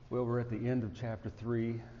Well, we're at the end of chapter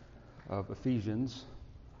 3 of Ephesians.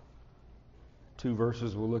 2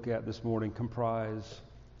 verses we'll look at this morning comprise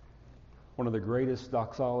one of the greatest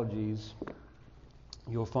doxologies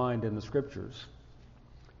you'll find in the Scriptures.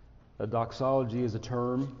 A doxology is a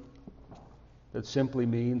term that simply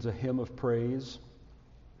means a hymn of praise,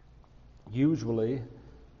 usually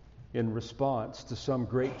in response to some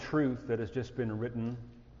great truth that has just been written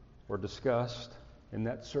or discussed, and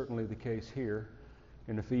that's certainly the case here.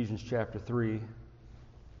 In Ephesians chapter 3,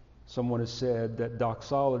 someone has said that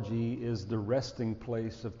doxology is the resting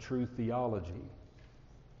place of true theology.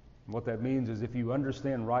 And what that means is if you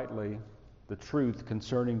understand rightly the truth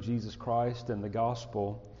concerning Jesus Christ and the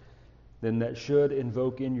gospel, then that should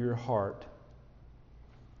invoke in your heart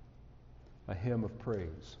a hymn of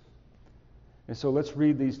praise. And so let's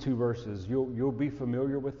read these 2 verses. You'll be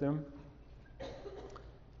familiar with them.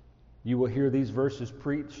 You will hear these verses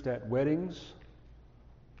preached at weddings,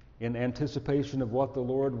 in anticipation of what the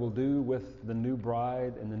Lord will do with the new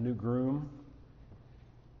bride and the new groom.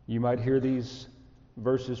 You might hear these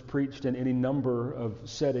verses preached in any number of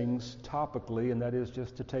settings topically, and that is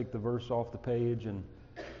just to take the verse off the page and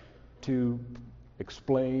to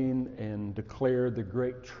explain and declare the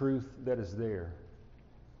great truth that is there.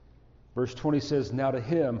 Verse 20 says, "Now to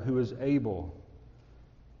him who is able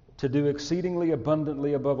to do exceedingly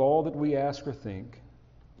abundantly above all that we ask or think,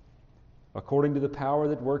 according to the power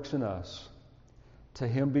that works in us, to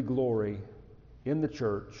him be glory in the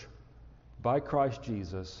church by Christ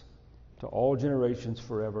Jesus to all generations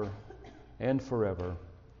forever and forever.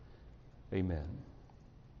 Amen."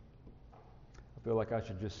 I feel like I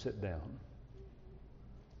should just sit down.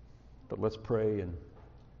 But let's pray and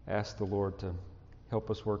ask the Lord to help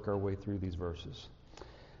us work our way through these verses.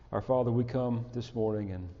 Our Father, we come this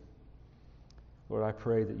morning, and Lord, I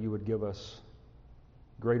pray that you would give us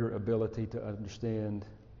greater ability to understand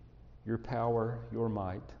your power, your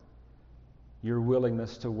might, your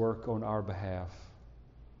willingness to work on our behalf.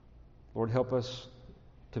 Lord, help us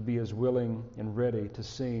to be as willing and ready to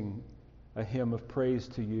sing a hymn of praise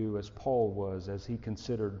to you as Paul was, as he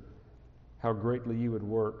considered how greatly you had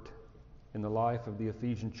worked in the life of the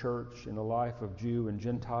Ephesian church, in the life of Jew and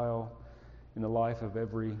Gentile, in the life of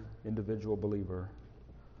every individual believer.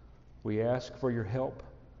 We ask for your help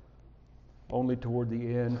only toward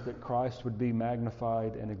the end, that Christ would be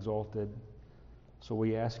magnified and exalted. So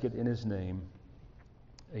we ask it in his name.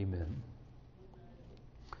 Amen.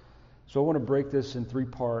 So I want to break this in 3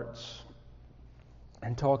 parts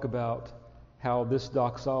and talk about how this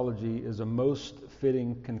doxology is a most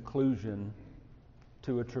fitting conclusion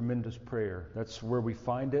to a tremendous prayer. That's where we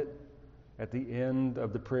find it at the end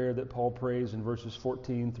of the prayer that Paul prays in verses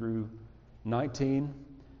 14 through 19.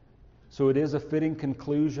 So it is a fitting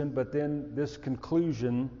conclusion, but then this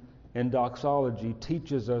conclusion in doxology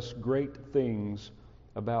teaches us great things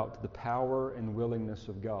about the power and willingness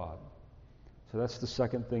of God. So that's the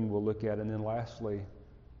second thing we'll look at. And then lastly,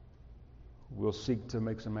 we'll seek to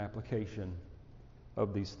make some application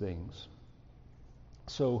of these things.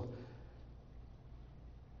 So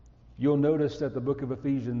you'll notice that the book of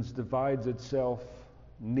Ephesians divides itself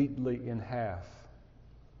neatly in half.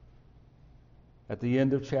 At the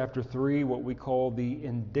end of chapter 3, what we call the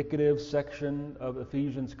indicative section of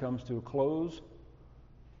Ephesians comes to a close.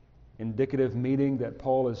 Indicative meaning that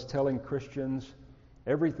Paul is telling Christians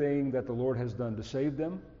everything that the Lord has done to save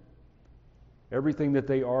them, everything that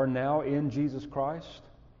they are now in Jesus Christ,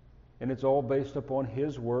 and it's all based upon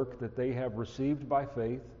his work that they have received by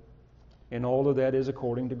faith, and all of that is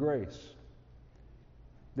according to grace.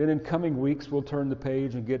 Then in coming weeks, we'll turn the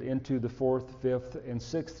page and get into the 4th, 5th, and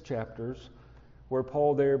 6th chapters, where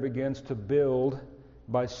Paul there begins to build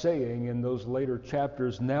by saying in those later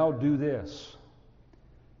chapters, now do this.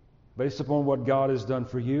 Based upon what God has done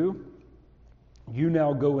for you, you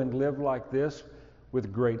now go and live like this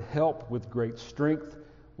with great help, with great strength,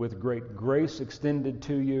 with great grace extended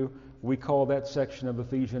to you. We call that section of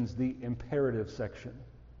Ephesians the imperative section.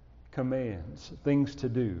 Commands, things to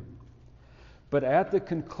do. But at the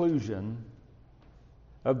conclusion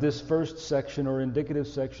of this first section or indicative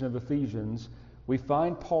section of Ephesians, we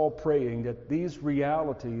find Paul praying that these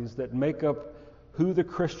realities that make up who the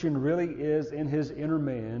Christian really is in his inner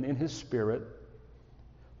man, in his spirit,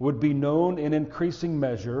 would be known in increasing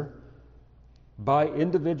measure by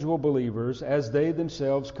individual believers as they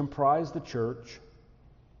themselves comprise the church.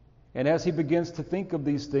 And as he begins to think of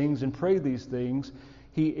these things and pray these things,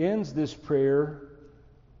 he ends this prayer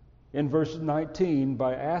in verse 19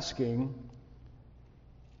 by asking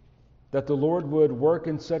that the Lord would work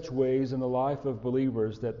in such ways in the life of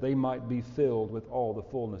believers that they might be filled with all the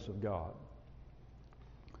fullness of God.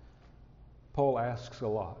 Paul asks a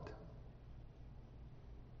lot.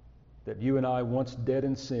 That you and I, once dead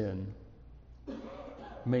in sin,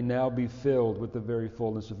 may now be filled with the very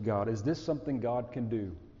fullness of God. Is this something God can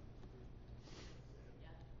do?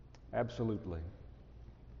 Absolutely.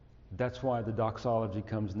 That's why the doxology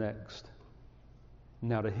comes next.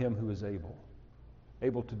 Now to him who is able.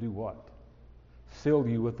 Able to do what? Fill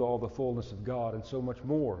you with all the fullness of God and so much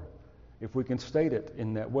more, if we can state it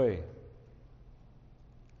in that way.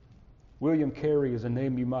 William Carey is a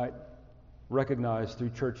name you might recognize through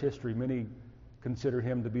church history. Many consider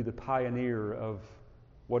him to be the pioneer of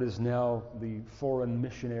what is now the foreign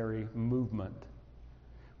missionary movement.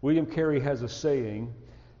 William Carey has a saying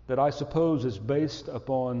that I suppose is based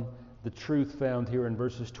upon the truth found here in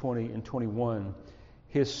verses 20 and 21.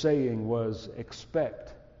 His saying was,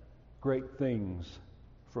 expect great things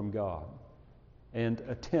from God and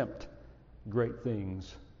attempt great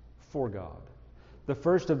things for God. The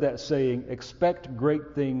first of that saying, expect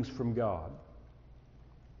great things from God.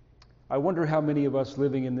 I wonder how many of us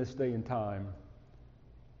living in this day and time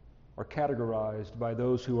are categorized by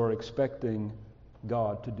those who are expecting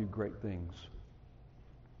God to do great things.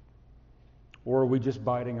 Or are we just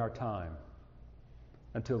biding our time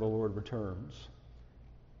until the Lord returns?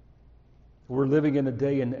 We're living in a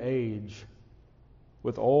day and age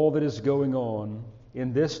with all that is going on.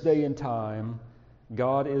 In this day and time,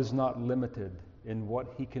 God is not limited in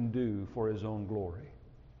what He can do for His own glory.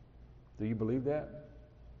 Do you believe that?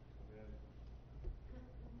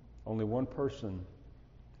 Only one person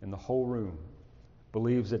in the whole room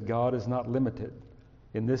believes that God is not limited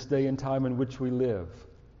in this day and time in which we live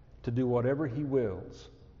to do whatever He wills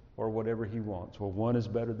or whatever He wants. Well, one is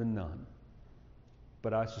better than none.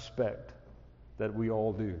 But I suspect that we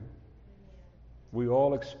all do. We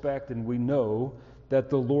all expect and we know that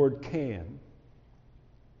the Lord can.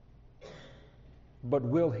 But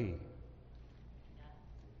will He?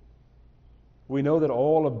 We know that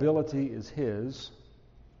all ability is His,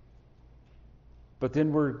 but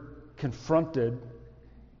then we're confronted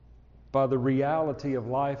by the reality of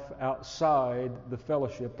life outside the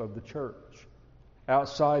fellowship of the church,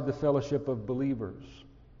 outside the fellowship of believers.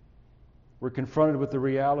 We're confronted with the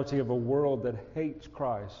reality of a world that hates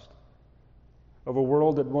Christ, of a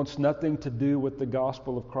world that wants nothing to do with the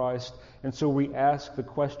gospel of Christ. And so we ask the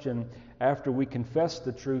question, after we confess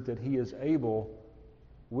the truth that He is able,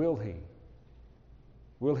 will He?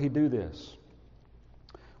 Will He do this?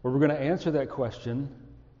 Well, we're going to answer that question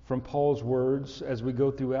from Paul's words as we go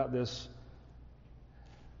throughout this,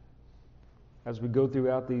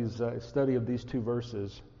 these study of these two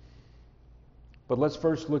verses. But let's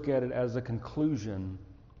first look at it as a conclusion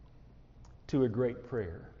to a great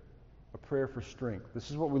prayer, a prayer for strength.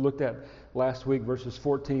 This is what we looked at last week, verses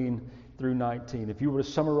 14 through 19. If you were to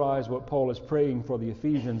summarize what Paul is praying for the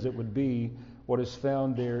Ephesians, it would be what is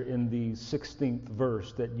found there in the 16th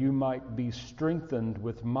verse, that you might be strengthened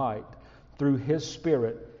with might through His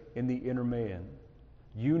Spirit in the inner man.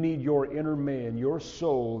 You need your inner man, your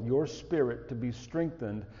soul, your spirit to be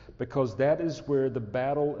strengthened, because that is where the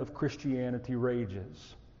battle of Christianity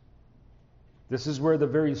rages. This is where the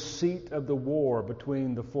very seat of the war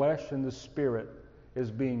between the flesh and the spirit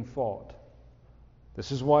is being fought.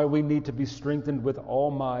 This is why we need to be strengthened with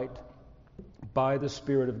all might by the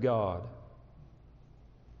Spirit of God.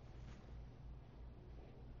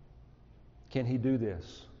 Can He do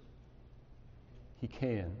this? He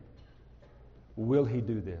can. Will He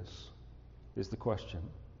do this? Is the question.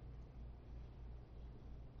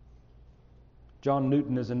 John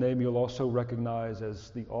Newton is a name you'll also recognize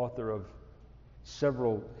as the author of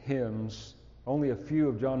several hymns. Only a few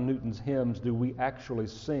of John Newton's hymns do we actually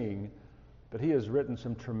sing, but he has written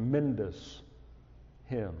some tremendous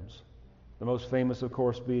hymns. The most famous, of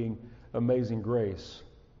course, being Amazing Grace.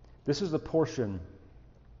 This is a portion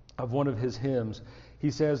of one of his hymns. He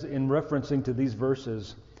says, in referencing to these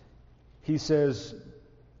verses, he says,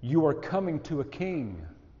 "You are coming to a king,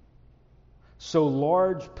 so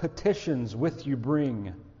large petitions with you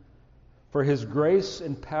bring, for His grace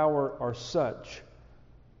and power are such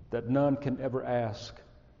that none can ever ask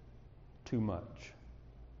too much."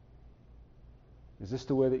 Is this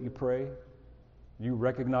the way that you pray? You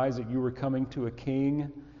recognize that you are coming to a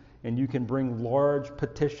king, and you can bring large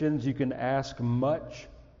petitions, you can ask much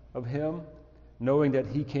of Him, knowing that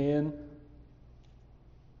He can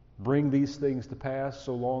bring these things to pass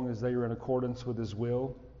so long as they are in accordance with His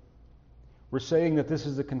will. We're saying that this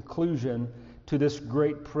is the conclusion to this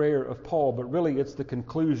great prayer of Paul, but really it's the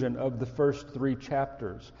conclusion of the first 3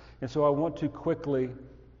 chapters. And so I want to quickly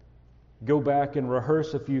go back and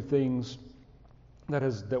rehearse a few things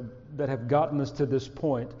that have gotten us to this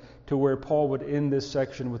point, to where Paul would end this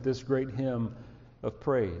section with this great hymn of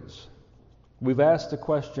praise. We've asked the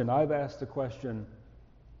question, I've asked the question,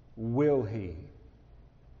 will He?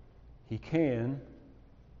 He can.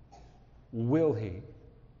 Will He?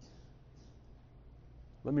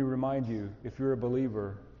 Let me remind you, if you're a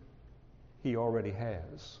believer, He already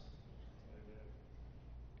has.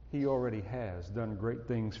 He already has done great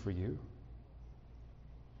things for you.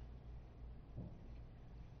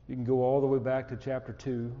 You can go all the way back to chapter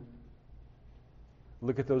 2.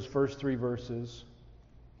 Look at those first 3 verses.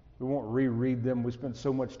 We won't reread them. We spent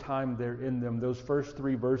so much time there in them. Those first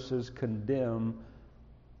 3 verses condemn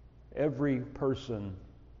every person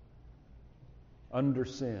under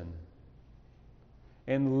sin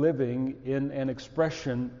and living in an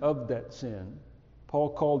expression of that sin. Paul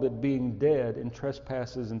called it being dead in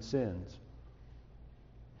trespasses and sins.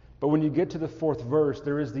 But when you get to the 4th verse,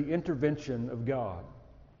 there is the intervention of God.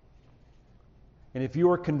 And if you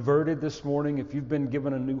are converted this morning, if you've been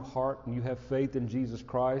given a new heart and you have faith in Jesus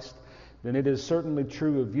Christ, then it is certainly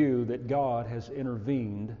true of you that God has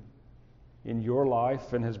intervened in your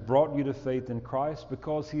life and has brought you to faith in Christ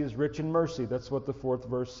because He is rich in mercy. That's what the 4th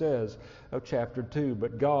verse says of chapter 2.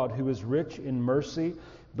 But God, who is rich in mercy,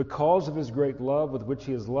 because of His great love with which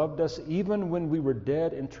He has loved us, even when we were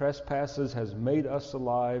dead in trespasses, has made us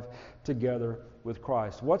alive together with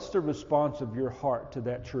Christ. What's the response of your heart to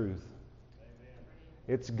that truth?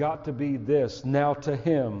 It's got to be this: now to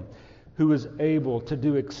Him who is able to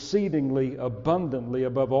do exceedingly abundantly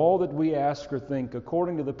above all that we ask or think,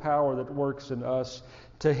 according to the power that works in us,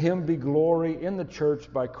 to Him be glory in the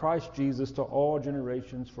church by Christ Jesus to all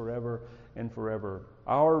generations forever and forever.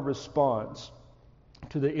 Our response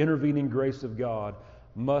to the intervening grace of God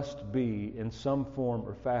must be, in some form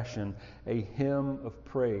or fashion, a hymn of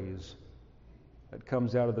praise that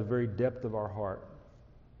comes out of the very depth of our heart.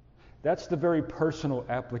 That's the very personal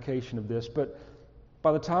application of this. But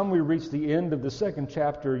by the time we reach the end of the 2nd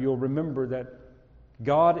chapter, you'll remember that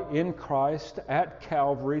God in Christ at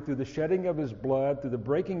Calvary, through the shedding of His blood, through the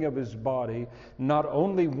breaking of His body, not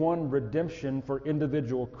only won redemption for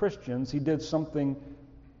individual Christians, He did something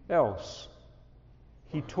else.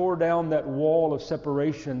 He tore down that wall of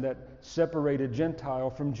separation that separated Gentile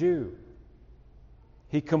from Jew.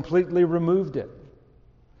 He completely removed it.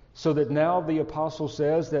 So that now the apostle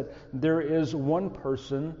says that there is one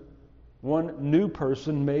person, one new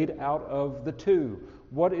person made out of the two.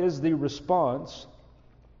 What is the response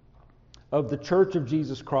of the church of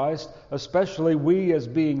Jesus Christ, especially we as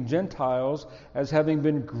being Gentiles, as having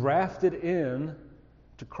been grafted in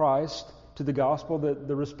to Christ, to the gospel? That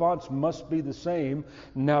the response must be the same.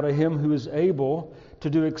 Now to Him who is able to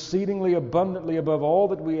do exceedingly abundantly above all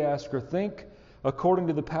that we ask or think, according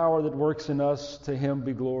to the power that works in us, to Him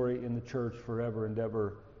be glory in the church forever and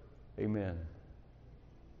ever. Amen.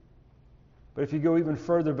 But if you go even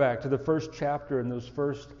further back to the 1st chapter and those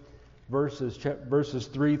first verses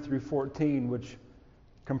 3 through 14, which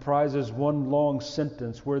comprises one long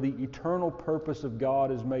sentence where the eternal purpose of God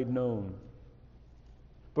is made known.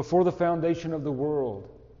 Before the foundation of the world,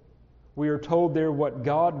 we are told there what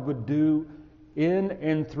God would do in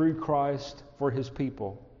and through Christ for His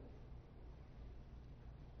people.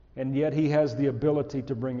 And yet He has the ability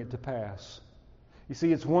to bring it to pass. You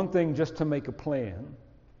see, it's one thing just to make a plan.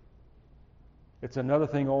 It's another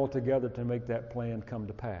thing altogether to make that plan come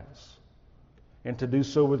to pass. And to do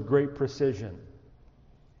so with great precision.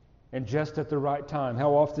 And just at the right time.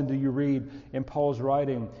 How often do you read in Paul's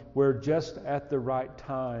writing where just at the right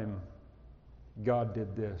time God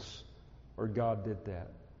did this or God did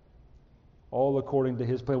that? All according to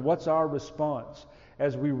His plan. What's our response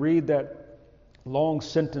as we read that long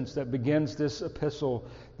sentence that begins this epistle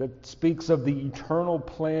that speaks of the eternal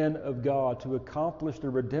plan of God to accomplish the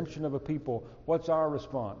redemption of a people? What's our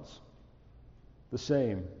response? The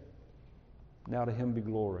same. Now to Him be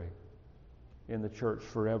glory in the church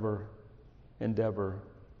forever and ever.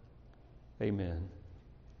 Amen.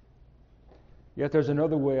 Yet there's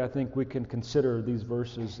another way I think we can consider these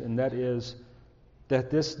verses, and that is that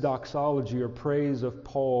this doxology or praise of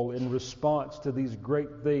Paul in response to these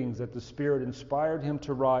great things that the Spirit inspired him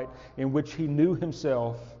to write, in which he knew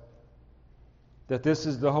himself, that this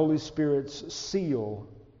is the Holy Spirit's seal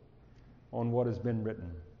on what has been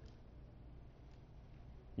written.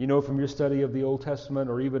 You know from your study of the Old Testament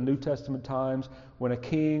or even New Testament times, when a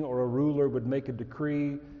king or a ruler would make a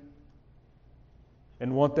decree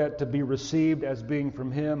and want that to be received as being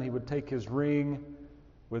from him, he would take his ring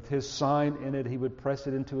with his sign in it, he would press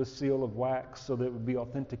it into a seal of wax so that it would be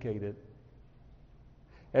authenticated.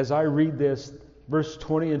 As I read this, verse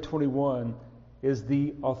 20 and 21 is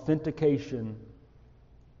the authentication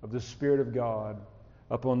of the Spirit of God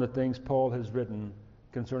upon the things Paul has written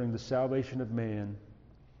concerning the salvation of man,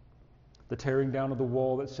 the tearing down of the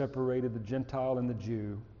wall that separated the Gentile and the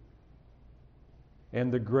Jew,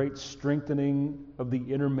 and the great strengthening of the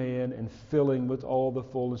inner man and filling with all the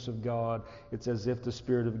fullness of God. It's as if the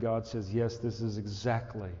Spirit of God says, yes, this is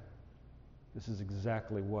exactly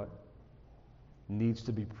what needs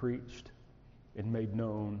to be preached and made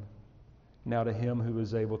known now to him who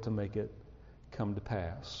is able to make it come to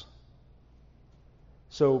pass.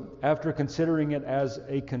 So after considering it as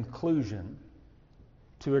a conclusion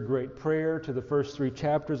to a great prayer, to the first 3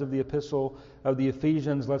 chapters of the epistle of the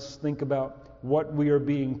Ephesians, let's think about what we are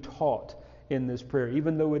being taught in this prayer.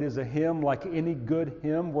 Even though it is a hymn, like any good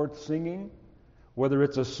hymn worth singing, whether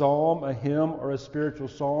it's a psalm, a hymn, or a spiritual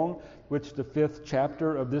song, which the 5th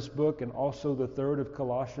chapter of this book and also the 3rd of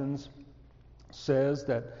Colossians says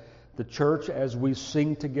that the church, as we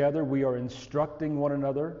sing together, we are instructing one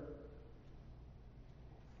another.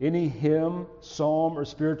 Any hymn, psalm, or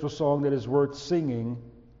spiritual song that is worth singing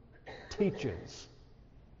teaches,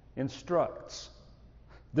 instructs.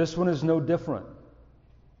 This one is no different.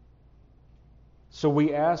 So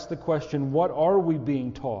we ask the question, what are we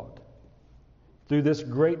being taught through this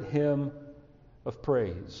great hymn of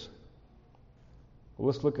praise? Well,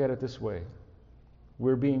 let's look at it this way.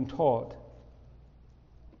 We're being taught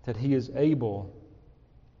that He is able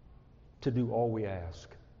to do all we ask.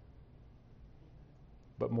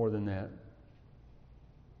 But more than that,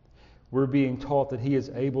 we're being taught that He is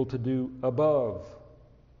able to do above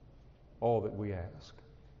all that we ask.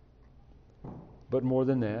 But more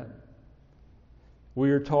than that,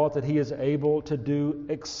 we are taught that He is able to do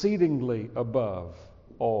exceedingly above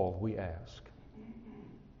all we ask.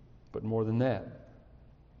 But more than that,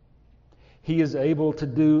 He is able to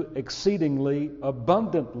do exceedingly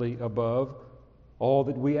abundantly above all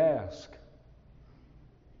that we ask.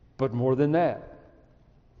 But more than that,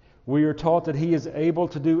 we are taught that He is able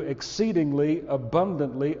to do exceedingly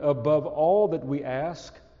abundantly above all that we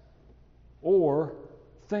ask or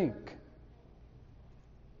think.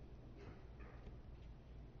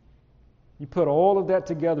 You put all of that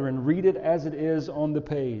together and read it as it is on the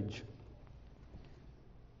page.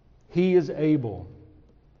 He is able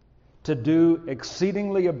to do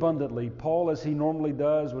exceedingly abundantly. Paul, as he normally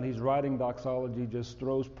does when he's writing doxology, just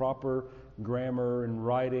throws proper grammar and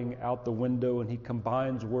writing out the window, and he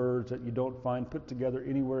combines words that you don't find put together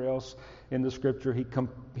anywhere else in the Scripture.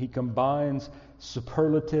 He combines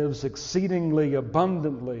superlatives exceedingly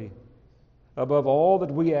abundantly above all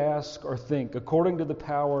that we ask or think, according to the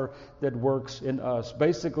power that works in us.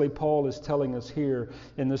 Basically, Paul is telling us here,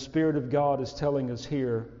 and the Spirit of God is telling us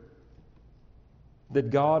here, that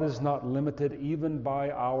God is not limited even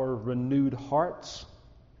by our renewed hearts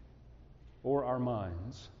or our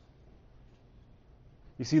minds.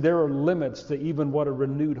 You see, there are limits to even what a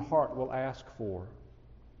renewed heart will ask for.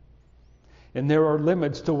 And there are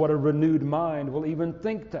limits to what a renewed mind will even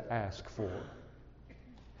think to ask for.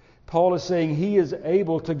 Paul is saying He is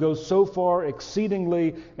able to go so far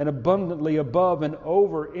exceedingly and abundantly above and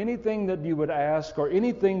over anything that you would ask or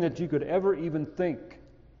anything that you could ever even think.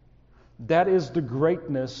 That is the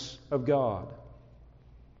greatness of God.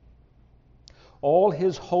 All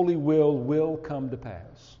His holy will come to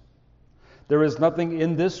pass. There is nothing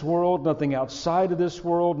in this world, nothing outside of this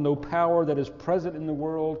world, no power that is present in the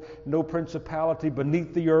world, no principality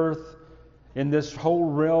beneath the earth, in this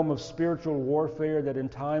whole realm of spiritual warfare that in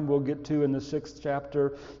time we'll get to in the 6th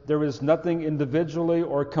chapter. There is nothing individually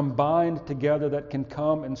or combined together that can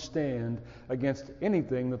come and stand against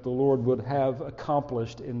anything that the Lord would have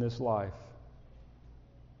accomplished in this life.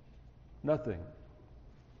 Nothing.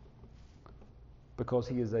 Because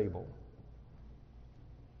He is able.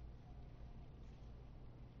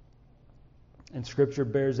 And Scripture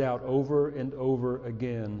bears out over and over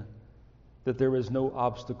again that there is no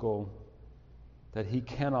obstacle that He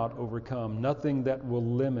cannot overcome, nothing that will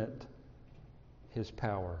limit His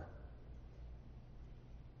power.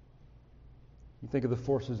 You think of the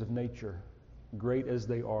forces of nature, great as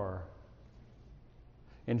they are,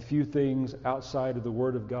 and few things outside of the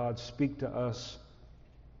Word of God speak to us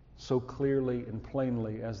so clearly and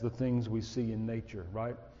plainly as the things we see in nature,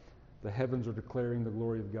 right? The heavens are declaring the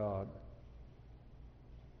glory of God.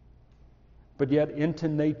 But yet into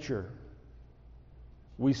nature,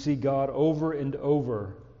 we see God over and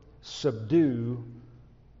over subdue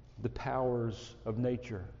the powers of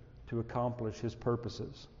nature to accomplish His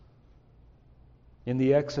purposes. In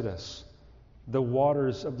the Exodus, the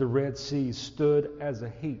waters of the Red Sea stood as a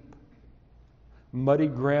heap. Muddy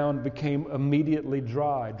ground became immediately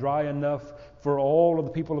dry enough for all of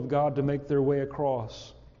the people of God to make their way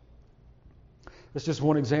across. That's just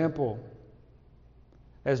one example.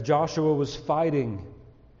 As Joshua was fighting,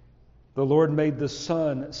 the Lord made the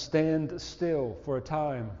sun stand still for a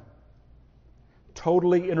time,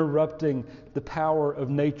 totally interrupting the power of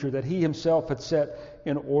nature that He Himself had set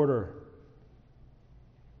in order.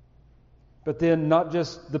 But then not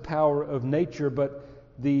just the power of nature, but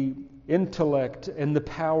the intellect and the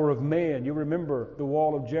power of man. You remember the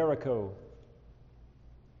wall of Jericho.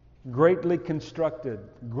 Greatly constructed,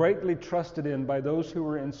 greatly trusted in by those who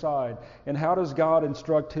were inside. And how does God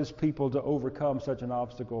instruct His people to overcome such an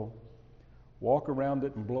obstacle? Walk around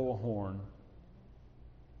it and blow a horn.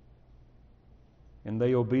 And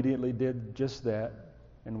they obediently did just that.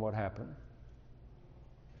 And what happened?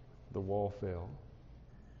 The wall fell.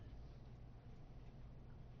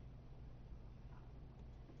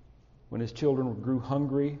 When His children grew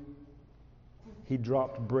hungry, He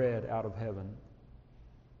dropped bread out of heaven.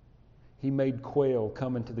 He made quail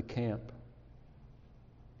come into the camp.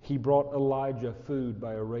 He brought Elijah food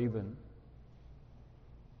by a raven.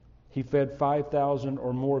 He fed 5,000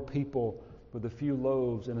 or more people with a few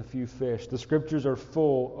loaves and a few fish. The Scriptures are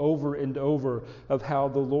full over and over of how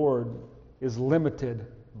the Lord is limited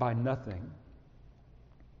by nothing.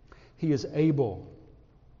 He is able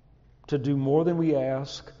to do more than we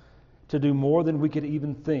ask, to do more than we could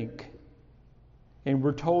even think. And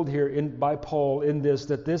we're told here by Paul in this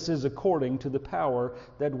that this is according to the power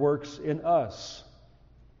that works in us.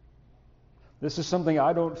 This is something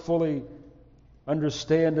I don't fully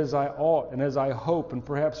understand as I ought and as I hope, and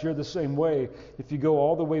perhaps you're the same way. If you go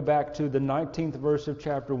all the way back to the 19th verse of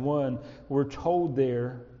chapter 1, we're told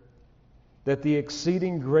there that the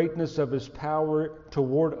exceeding greatness of His power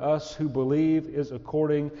toward us who believe is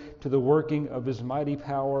according to the working of His mighty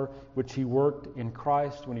power, which He worked in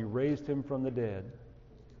Christ when He raised Him from the dead.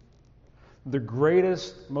 The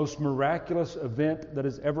greatest, most miraculous event that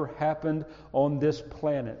has ever happened on this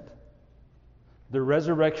planet. The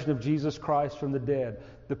resurrection of Jesus Christ from the dead.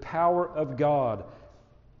 The power of God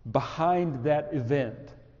behind that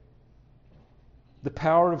event. The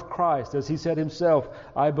power of Christ, as He said Himself,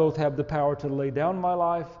 I both have the power to lay down my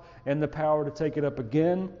life and the power to take it up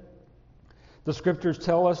again. The Scriptures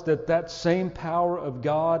tell us that that same power of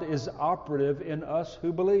God is operative in us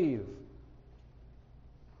who believe.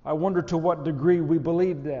 I wonder to what degree we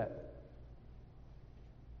believe that.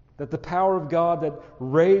 That the power of God that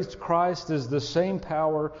raised Christ is the same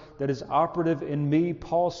power that is operative in me,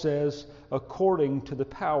 Paul says, according to the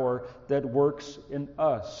power that works in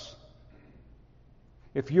us.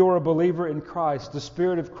 If you're a believer in Christ, the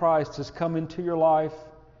Spirit of Christ has come into your life.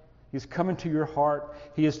 He's come into your heart.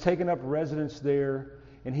 He has taken up residence there.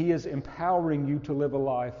 And He is empowering you to live a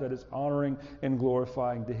life that is honoring and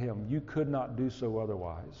glorifying to Him. You could not do so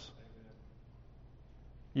otherwise.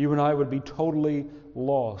 You and I would be totally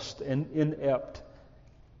lost and inept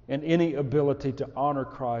in any ability to honor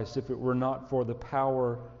Christ if it were not for the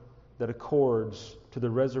power that accords to the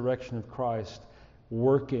resurrection of Christ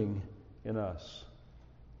working in us.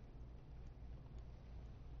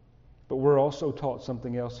 But we're also taught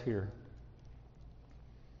something else here.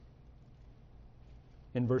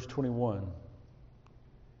 In verse 21,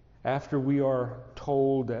 after we are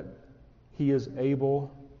told that He is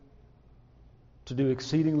able to do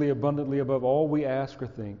exceedingly abundantly above all we ask or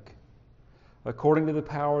think, according to the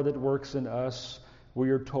power that works in us, we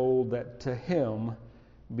are told that to Him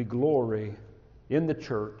be glory in the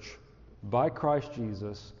church by Christ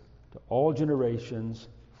Jesus to all generations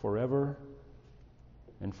forever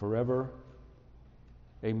and forever.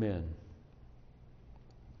 Amen.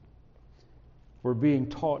 We're being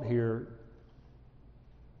taught here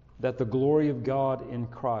that the glory of God in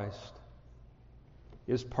Christ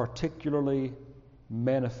is particularly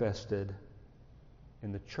manifested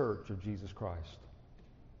in the church of Jesus Christ.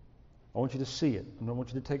 I want you to see it. I don't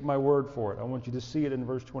want you to take my word for it. I want you to see it in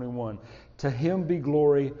verse 21. To Him be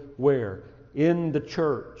glory where? In the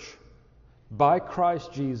church, by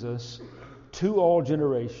Christ Jesus, to all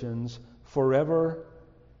generations, forever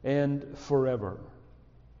and forever.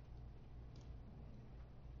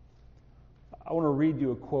 I want to read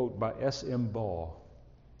you a quote by S.M. Ball.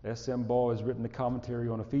 S.M. Ball has written a commentary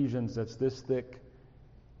on Ephesians that's this thick.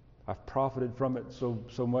 I've profited from it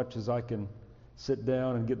so much as I can sit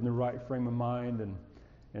down and get in the right frame of mind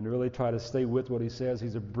and really try to stay with what he says.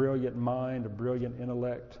 He's a brilliant mind, a brilliant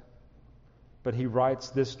intellect. But he writes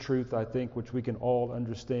this truth, I think, which we can all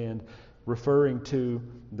understand, referring to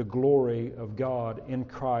the glory of God in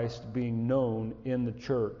Christ being known in the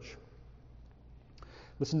church.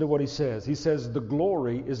 Listen to what he says. He says, the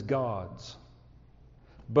glory is God's,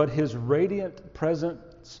 but His radiant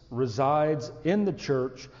presence resides in the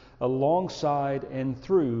church alongside and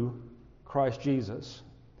through Christ Jesus.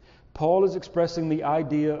 Paul is expressing the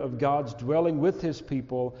idea of God's dwelling with His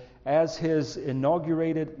people as His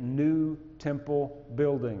inaugurated new temple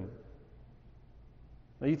building.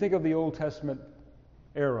 Now you think of the Old Testament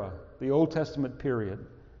era, the Old Testament period.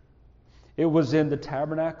 It was in the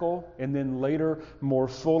tabernacle and then later more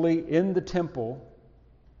fully in the temple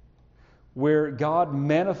where God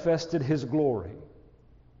manifested His glory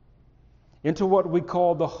into what we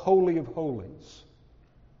call the Holy of Holies.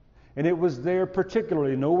 And it was there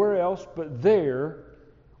particularly, nowhere else but there,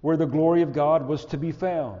 where the glory of God was to be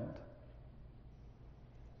found.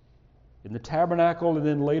 In the tabernacle and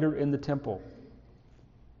then later in the temple.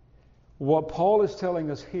 What Paul is telling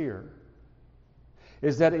us here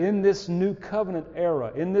is that in this new covenant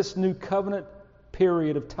era, in this new covenant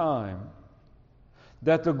period of time,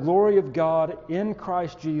 that the glory of God in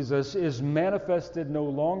Christ Jesus is manifested no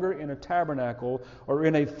longer in a tabernacle or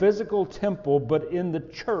in a physical temple, but in the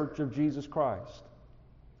church of Jesus Christ.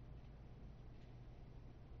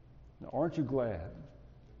 Now, aren't you glad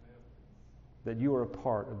that you are a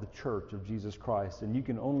part of the church of Jesus Christ? And you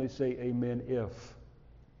can only say amen if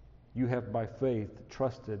you have by faith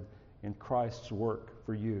trusted in Christ's work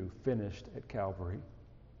for you, finished at Calvary.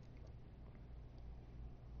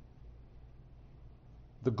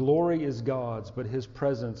 The glory is God's, but His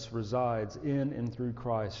presence resides in and through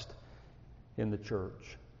Christ in the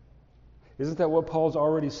church. Isn't that what Paul's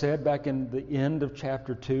already said back in the end of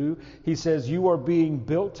chapter 2? He says, you are being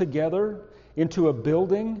built together into a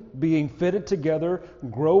building, being fitted together,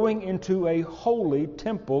 growing into a holy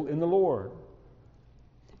temple in the Lord,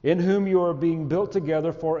 in whom you are being built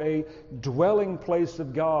together for a dwelling place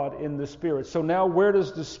of God in the Spirit. So now where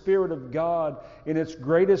does the Spirit of God in its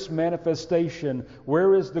greatest manifestation,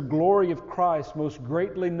 where is the glory of Christ most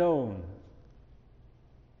greatly known?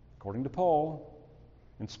 According to Paul,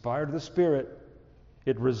 inspired of the Spirit,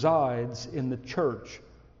 it resides in the church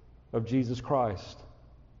of Jesus Christ.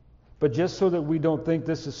 But just so that we don't think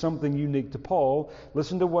this is something unique to Paul,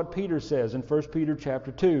 listen to what Peter says in 1 Peter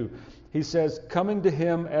chapter 2. He says, coming to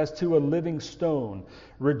Him as to a living stone,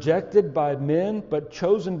 rejected by men, but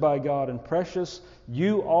chosen by God and precious,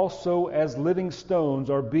 you also as living stones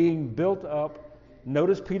are being built up,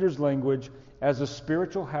 notice Peter's language, as a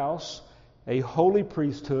spiritual house, a holy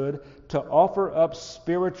priesthood, to offer up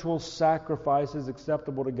spiritual sacrifices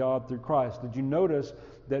acceptable to God through Christ. Did you notice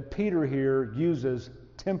that Peter here uses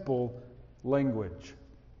temple language?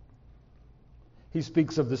 He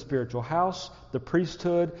speaks of the spiritual house, the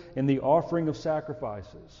priesthood, and the offering of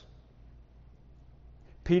sacrifices.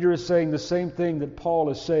 Peter is saying the same thing that Paul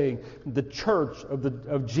is saying. The church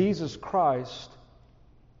of Jesus Christ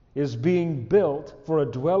is being built for a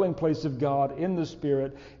dwelling place of God in the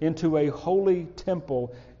Spirit into a holy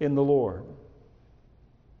temple in the Lord.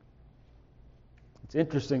 It's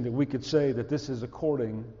interesting that we could say that this is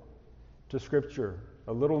according to Scripture.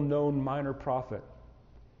 A little known minor prophet.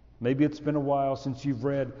 Maybe it's been a while since you've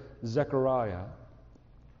read Zechariah.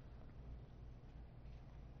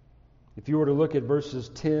 If you were to look at verses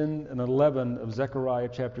 10 and 11 of Zechariah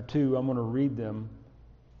chapter 2, I'm going to read them.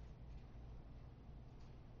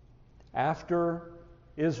 After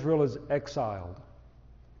Israel is exiled,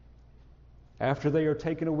 after they are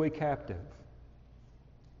taken away captive,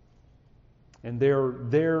 and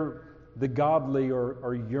the godly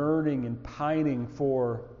are yearning and pining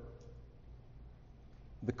for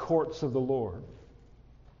the courts of the Lord.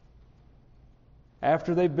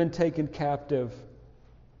 After they've been taken captive,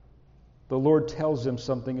 the Lord tells them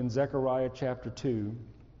something in Zechariah chapter 2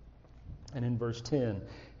 and in verse 10.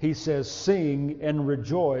 He says, sing and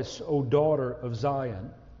rejoice, O daughter of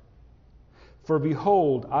Zion. For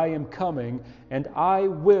behold, I am coming, and I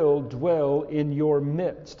will dwell in your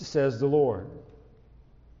midst, says the Lord.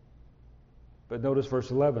 But notice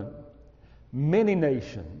verse 11. Many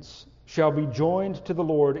nations shall be joined to the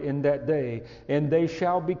Lord in that day, and they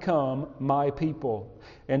shall become my people.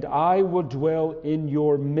 And I will dwell in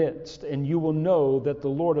your midst, and you will know that the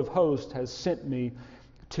Lord of hosts has sent me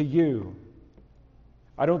to you.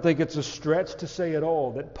 I don't think it's a stretch to say at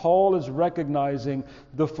all that Paul is recognizing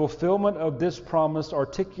the fulfillment of this promise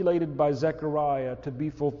articulated by Zechariah to be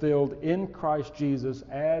fulfilled in Christ Jesus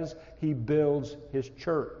as He builds His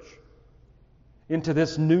church into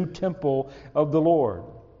this new temple of the Lord.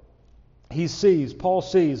 Paul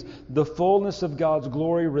sees the fullness of God's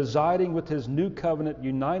glory residing with His new covenant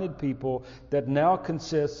united people that now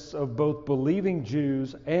consists of both believing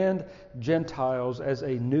Jews and Gentiles as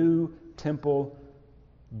a new temple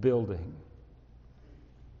building.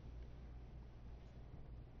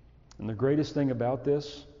 And the greatest thing about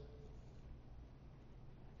this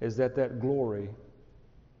is that glory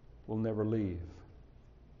will never leave.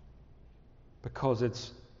 because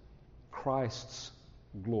it's Christ's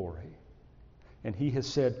glory. And He has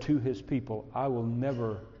said to His people, I will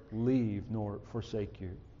never leave nor forsake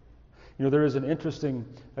you. You know, there is an interesting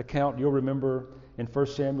account you'll remember in 1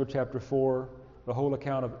 Samuel chapter 4, the whole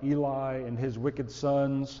account of Eli and his wicked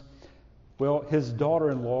sons. Well, his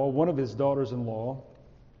daughter-in-law, one of his daughters-in-law,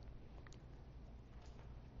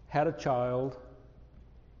 had a child,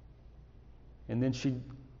 and then she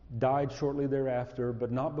died shortly thereafter,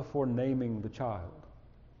 but not before naming the child.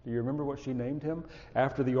 Do you remember what she named him?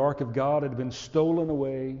 After the ark of God had been stolen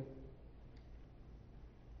away,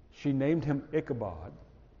 she named him Ichabod.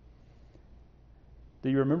 Do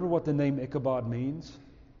you remember what the name Ichabod means?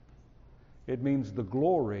 It means the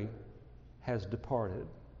glory has departed.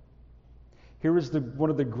 Here is one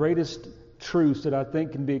of the greatest truths that I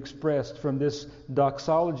think can be expressed from this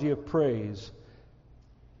doxology of praise.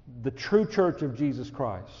 The true church of Jesus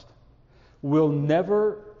Christ will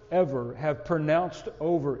never, ever have pronounced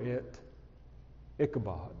over it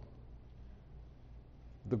Ichabod.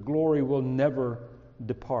 The glory will never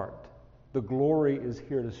depart. The glory is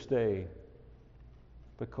here to stay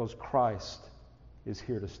because Christ is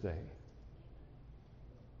here to stay.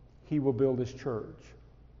 He will build His church.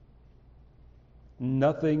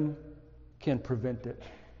 Nothing can prevent it.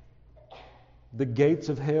 The gates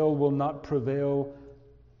of hell will not prevail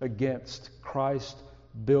against Christ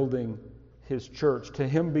building His church. To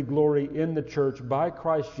Him be glory in the church by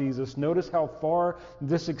Christ Jesus. Notice how far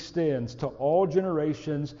this extends to all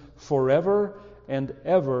generations, forever and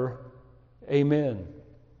ever. Amen.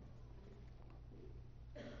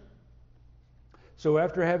 So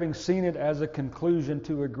after having seen it as a conclusion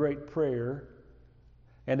to a great prayer,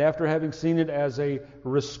 and after having seen it as a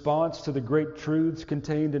response to the great truths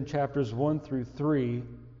contained in chapters 1 through 3,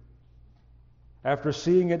 after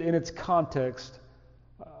seeing it in its context,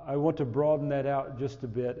 I want to broaden that out just a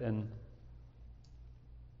bit and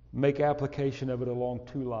make application of it along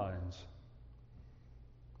two lines.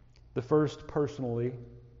 The first personally,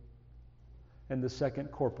 and the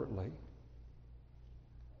second corporately.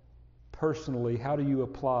 Personally, how do you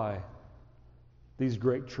apply these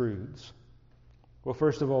great truths? Well,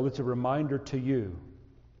 first of all, it's a reminder to you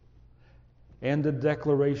and a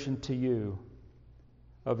declaration to you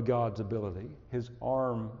of God's ability. His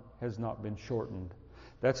arm has not been shortened.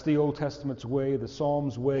 That's the Old Testament's way, the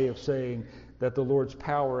Psalms' way of saying that the Lord's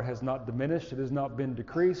power has not diminished, it has not been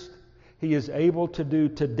decreased. He is able to do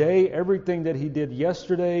today everything that He did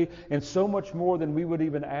yesterday, and so much more than we would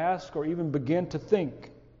even ask or even begin to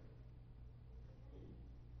think.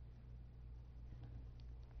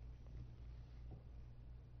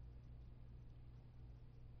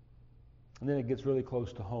 And then it gets really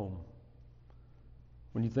close to home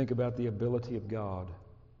when you think about the ability of God.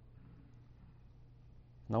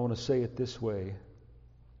 And I want to say it this way.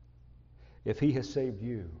 If He has saved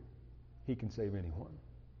you, He can save anyone.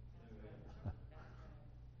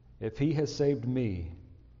 If He has saved me,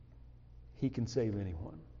 He can save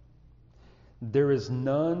anyone. There is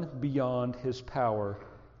none beyond His power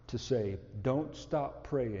to save. Don't stop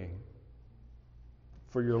praying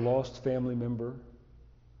for your lost family member.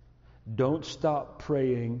 Don't stop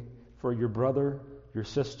praying for your brother, your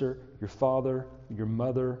sister, your father, your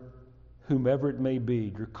mother, whomever it may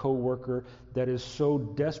be, your co-worker that is so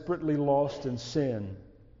desperately lost in sin.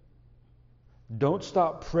 Don't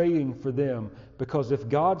stop praying for them, because if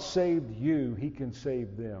God saved you, He can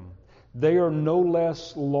save them. They are no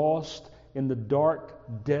less lost in the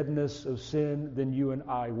dark deadness of sin than you and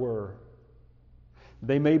I were.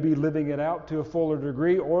 They may be living it out to a fuller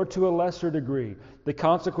degree or to a lesser degree. The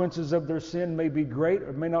consequences of their sin may be great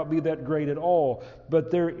or may not be that great at all. But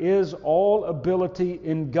there is all ability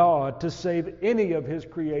in God to save any of His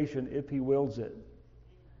creation if He wills it.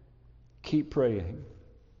 Keep praying.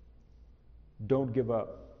 Don't give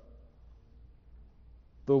up.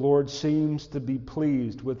 The Lord seems to be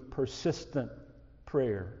pleased with persistent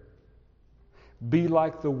prayer. Be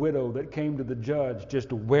like the widow that came to the judge,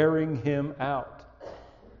 just wearing him out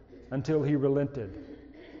until he relented.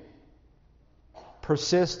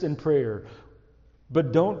 Persist in prayer,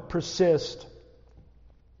 but don't persist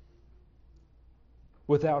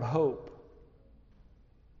without hope.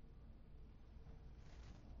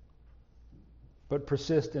 But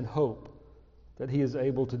persist in hope that He is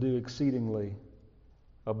able to do exceedingly,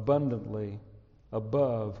 abundantly,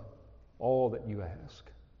 above all that you ask.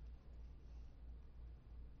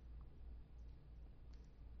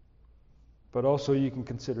 But also you can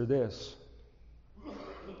consider this.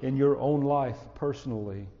 In your own life,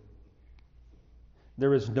 personally,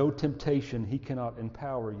 there is no temptation He cannot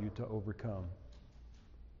empower you to overcome.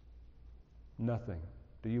 Nothing.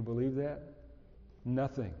 Do you believe that?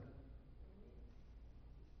 Nothing.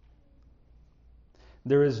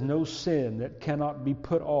 There is no sin that cannot be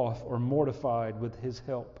put off or mortified with His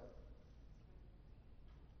help.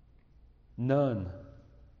 None.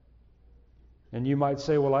 And you might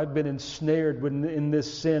say, well, I've been ensnared in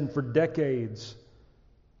this sin for decades.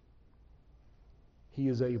 He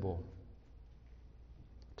is able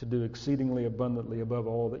to do exceedingly abundantly above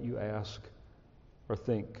all that you ask or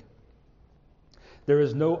think. There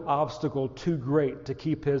is no obstacle too great to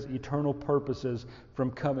keep His eternal purposes from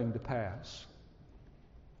coming to pass.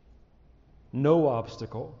 No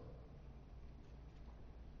obstacle.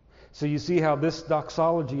 So you see how this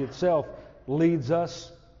doxology itself leads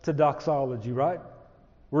us to doxology, right?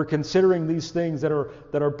 We're considering these things that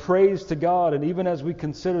are praise to God, and even as we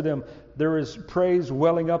consider them, there is praise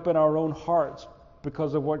welling up in our own hearts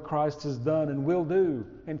because of what Christ has done and will do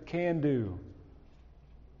and can do.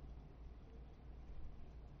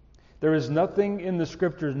 There is nothing in the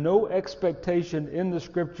Scriptures, no expectation in the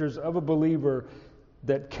Scriptures of a believer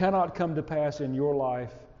that cannot come to pass in your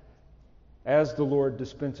life as the Lord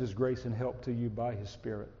dispenses grace and help to you by His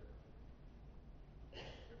Spirit.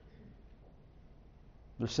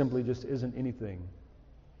 There simply just isn't anything.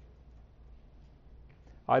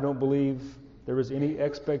 I don't believe there is any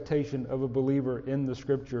expectation of a believer in the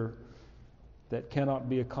Scripture that cannot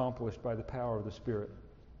be accomplished by the power of the Spirit.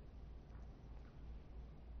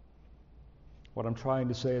 What I'm trying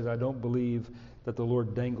to say is I don't believe that the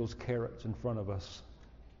Lord dangles carrots in front of us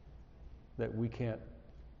that we can't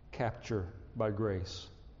capture by grace.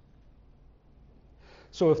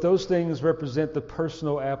 So if those things represent the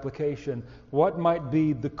personal application, what might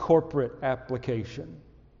be the corporate application?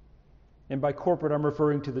 And by corporate, I'm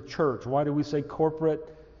referring to the church. Why do we say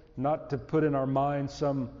corporate? Not to put in our mind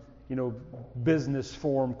some, business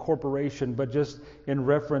form, corporation, but just in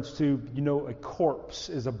reference to, a corpse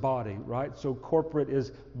is a body, right? So corporate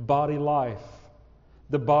is body life,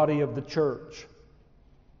 the body of the church.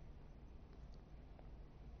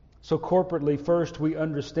 So corporately, first we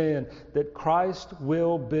understand that Christ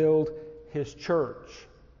will build His church.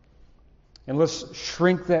 And let's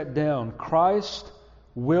shrink that down. Christ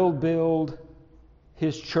will build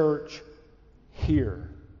His church here.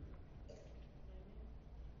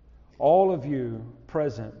 All of you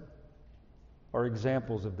present are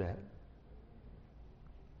examples of that.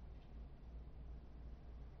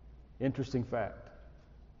 Interesting fact.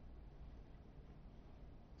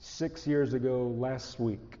 6 years ago, last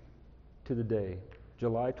week, to the day,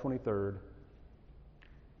 July 23rd,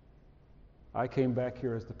 I came back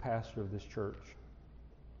here as the pastor of this church.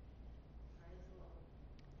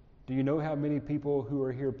 Do you know how many people who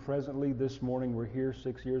are here presently this morning were here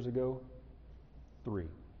 6 years ago? 3.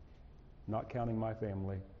 Not counting my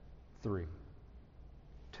family, 3.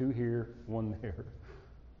 2 here, 1 there.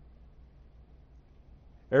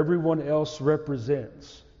 Everyone else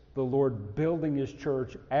represents the Lord building His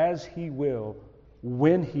church as He will,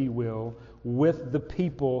 when He will, with the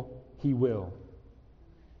people He will.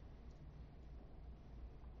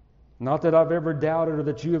 Not that I've ever doubted or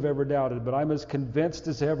that you have ever doubted, but I'm as convinced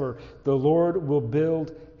as ever the Lord will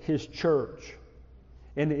build His church.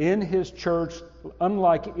 And in His church,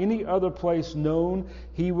 unlike any other place known,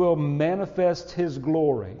 He will manifest His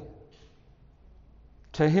glory.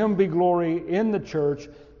 To Him be glory in the church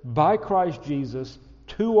by Christ Jesus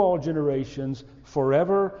to all generations,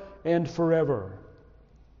 forever and forever.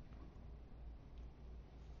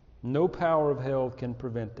 No power of hell can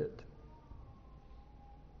prevent it.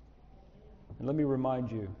 And let me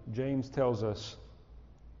remind you, James tells us,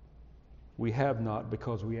 we have not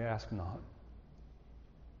because we ask not.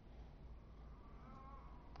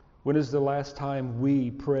 When is the last time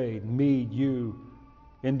we prayed, me, you,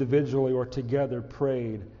 individually or together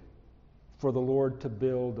prayed for the Lord to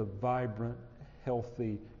build a vibrant,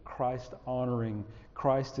 healthy, Christ-honoring,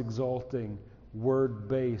 Christ-exalting,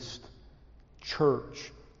 word-based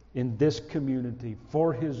church in this community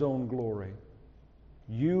for His own glory?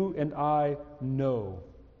 You and I know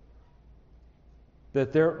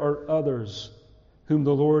that there are others whom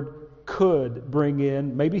the Lord could bring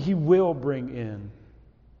in, maybe He will bring in.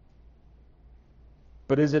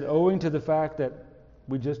 But is it owing to the fact that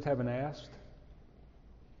we just haven't asked?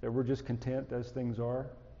 That we're just content as things are?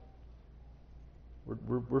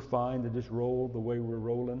 We're fine to just roll the way we're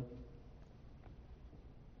rolling?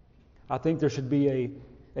 I think there should be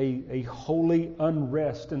a holy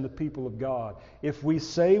unrest in the people of God. If we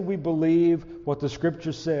say we believe what the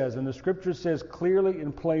Scripture says, and the Scripture says clearly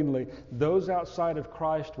and plainly, those outside of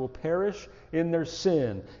Christ will perish in their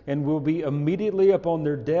sin and will be immediately upon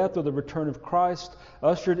their death or the return of Christ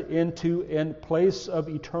ushered into a place of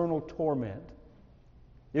eternal torment.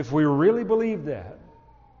 If we really believe that,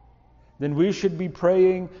 then we should be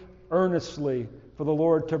praying earnestly for the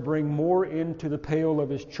Lord to bring more into the pale of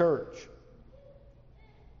His church.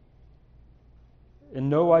 And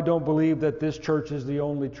no, I don't believe that this church is the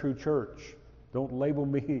only true church. Don't label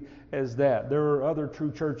me as that. There are other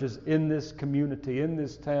true churches in this community, in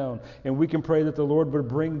this town, and we can pray that the Lord would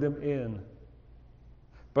bring them in.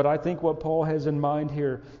 But I think what Paul has in mind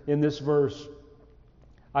here in this verse,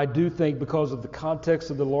 I do think because of the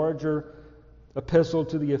context of the larger epistle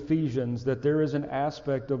to the Ephesians, that there is an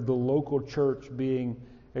aspect of the local church being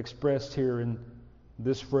expressed here in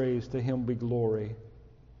this phrase, "To Him be glory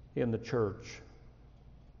in the church."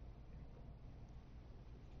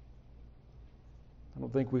 I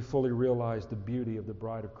don't think we fully realize the beauty of the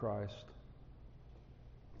bride of Christ,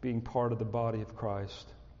 being part of the body of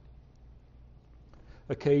Christ.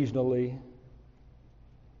 Occasionally,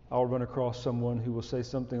 I'll run across someone who will say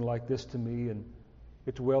something like this to me, and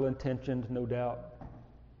it's well-intentioned, no doubt.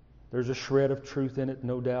 There's a shred of truth in it,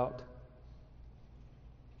 no doubt.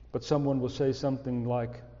 But someone will say something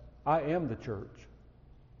like, "I am the church.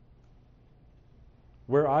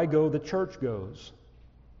 Where I go, the church goes."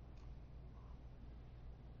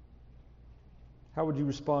 How would you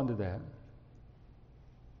respond to that?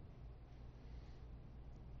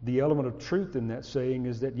 The element of truth in that saying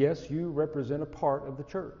is that, yes, you represent a part of the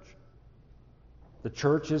church. The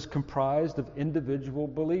church is comprised of individual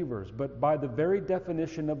believers, but by the very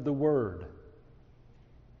definition of the word,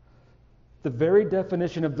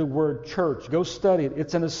 church, go study it.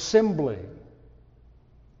 It's an assembly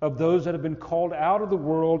of those that have been called out of the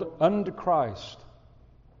world unto Christ.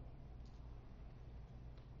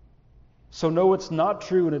 So no, it's not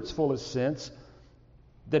true in its fullest sense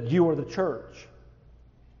that you are the church.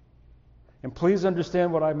 And please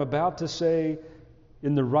understand what I'm about to say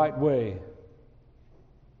in the right way.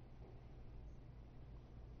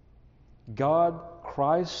 God,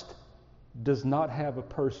 Christ, does not have a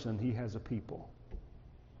person. He has a people.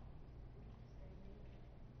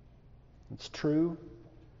 It's true.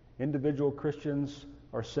 Individual Christians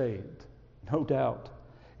are saved. No doubt.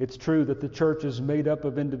 It's true that the church is made up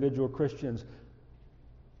of individual Christians.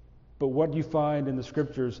 But what you find in the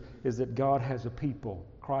Scriptures is that God has a people.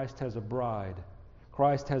 Christ has a bride.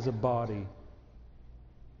 Christ has a body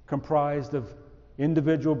comprised of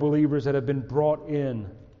individual believers that have been brought in.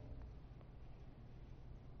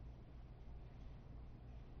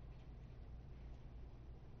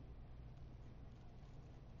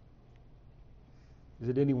 Is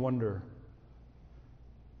it any wonder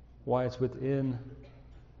why it's within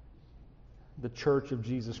the church of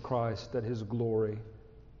Jesus Christ that His glory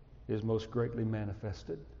is most greatly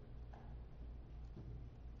manifested?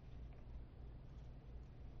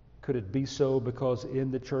 Could it be so because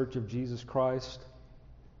in the church of Jesus Christ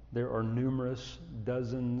there are numerous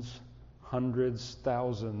dozens, hundreds,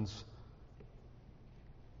 thousands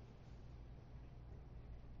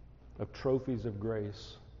of trophies of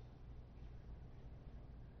grace?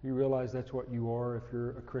 You realize that's what you are if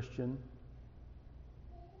you're a Christian?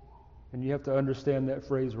 And you have to understand that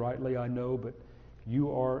phrase rightly, I know, but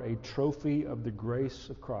you are a trophy of the grace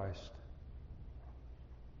of Christ.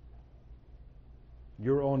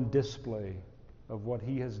 You're on display of what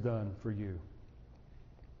He has done for you.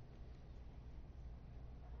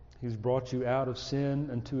 He's brought you out of sin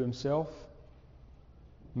unto Himself,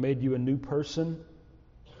 made you a new person,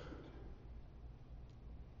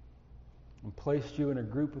 and placed you in a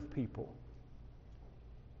group of people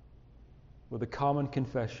with a common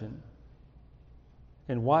confession.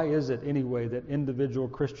 And why is it, anyway, that individual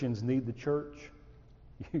Christians need the church?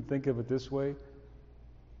 You think of it this way.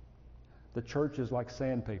 The church is like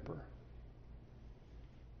sandpaper.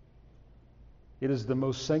 It is the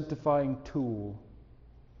most sanctifying tool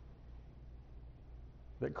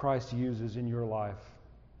that Christ uses in your life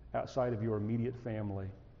outside of your immediate family.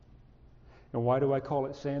 And why do I call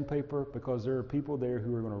it sandpaper? Because there are people there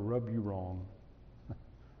who are going to rub you wrong.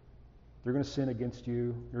 They're going to sin against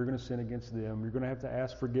you. You're going to sin against them. You're going to have to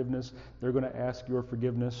ask forgiveness. They're going to ask your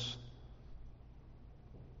forgiveness.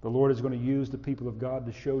 The Lord is going to use the people of God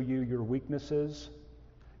to show you your weaknesses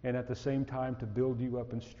and at the same time to build you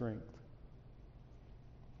up in strength.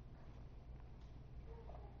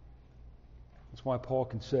 That's why Paul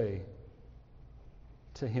can say,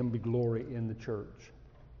 "To Him be glory in the church,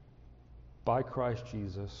 by Christ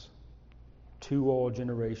Jesus, to all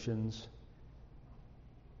generations,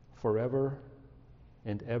 forever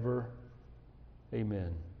and ever.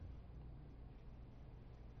 Amen."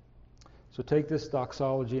 So take this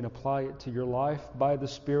doxology and apply it to your life by the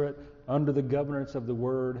Spirit, under the governance of the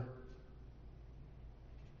Word,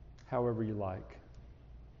 however you like.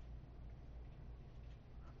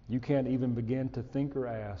 You can't even begin to think or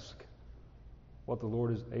ask what the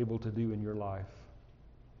Lord is able to do in your life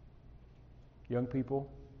Young people,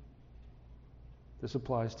 this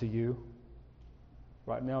applies to you.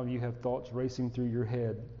 Right now you have thoughts racing through your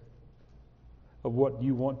head of what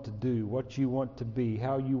you want to do, what you want to be,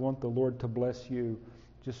 how you want the Lord to bless you.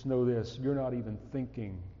 Just know this, you're not even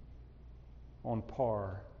thinking on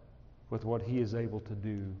par with what He is able to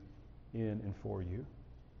do in and for you.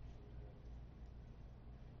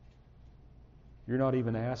 You're not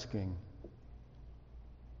even asking.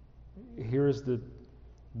 Here is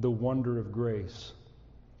the wonder of grace,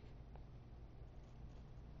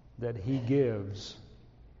 that He gives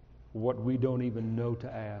what we don't even know to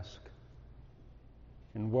ask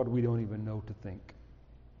and what we don't even know to think.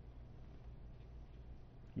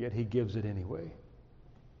 Yet He gives it anyway,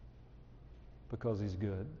 because He's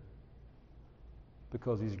good,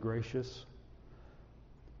 because He's gracious,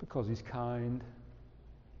 because He's kind,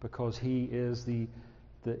 because He is the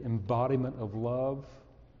embodiment of love.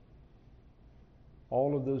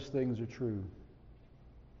 All of those things are true.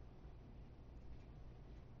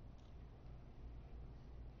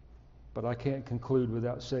 But I can't conclude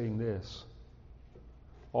without saying this.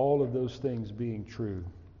 All of those things being true,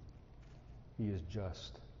 He is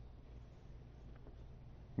just.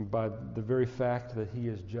 And by the very fact that He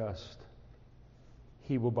is just,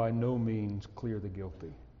 He will by no means clear the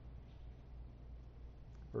guilty.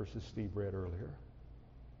 Verses Steve read earlier.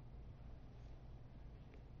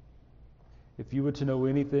 If you were to know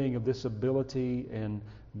anything of this ability and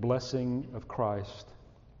blessing of Christ,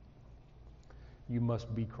 you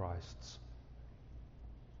must be Christ's.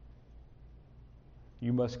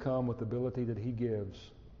 You must come with the ability that He gives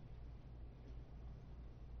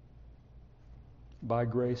by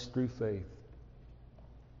grace through faith,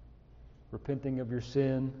 repenting of your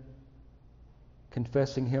sin,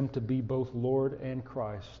 confessing Him to be both Lord and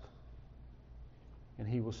Christ, and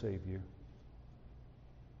He will save you.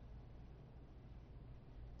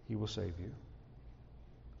 He will save you.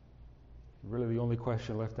 Really, the only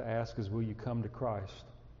question left to ask is, will you come to Christ?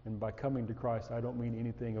 And by coming to Christ, I don't mean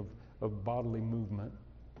anything of bodily movement.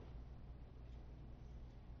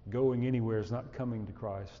 Going anywhere is not coming to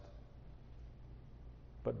Christ,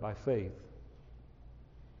 but by faith.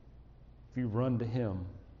 If you run to Him,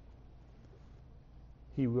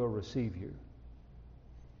 He will receive you,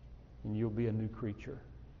 and you'll be a new creature.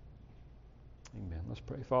 Amen. Let's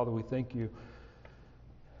pray. Father, we thank You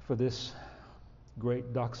for this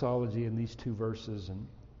great doxology in these two verses. And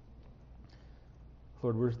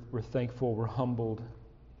Lord, we're thankful, we're humbled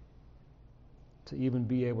to even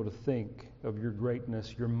be able to think of Your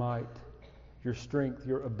greatness, Your might, Your strength,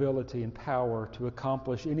 Your ability and power to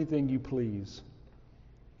accomplish anything You please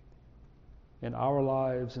in our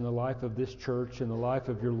lives, in the life of this church, in the life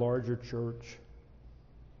of Your larger church.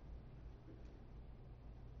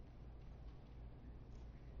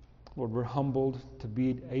 Lord, we're humbled to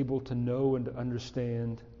be able to know and to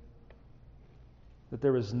understand that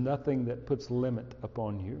there is nothing that puts limit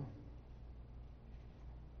upon You.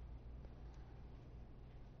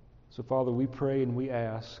 So, Father, we pray and we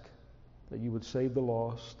ask that You would save the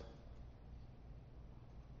lost.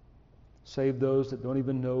 Save those that don't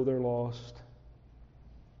even know they're lost.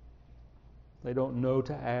 They don't know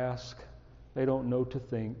to ask. They don't know to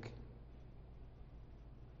think.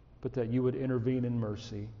 But that You would intervene in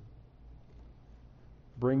mercy.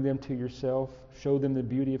 Bring them to Yourself. Show them the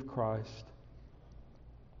beauty of Christ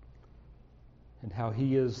and how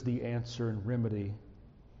He is the answer and remedy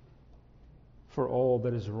for all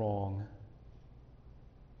that is wrong,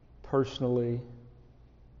 personally,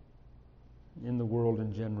 in the world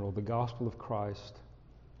in general. The gospel of Christ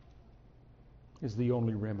is the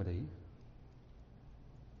only remedy.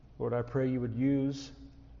 Lord, I pray You would use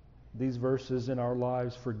these verses in our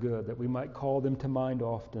lives for good, that we might call them to mind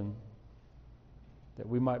often, that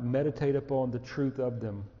we might meditate upon the truth of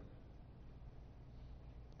them,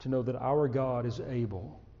 to know that our God is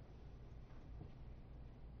able.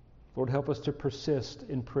 Lord, help us to persist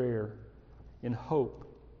in prayer, in hope.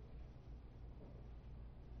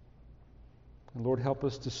 And Lord, help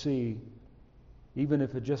us to see, even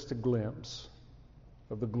if it's just a glimpse,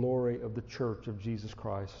 of the glory of the church of Jesus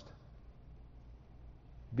Christ,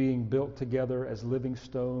 being built together as living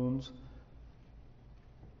stones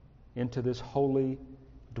into this holy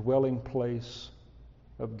dwelling place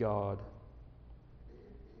of God.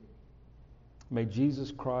 May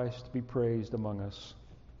Jesus Christ be praised among us.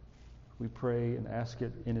 We pray and ask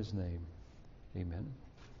it in His name. Amen.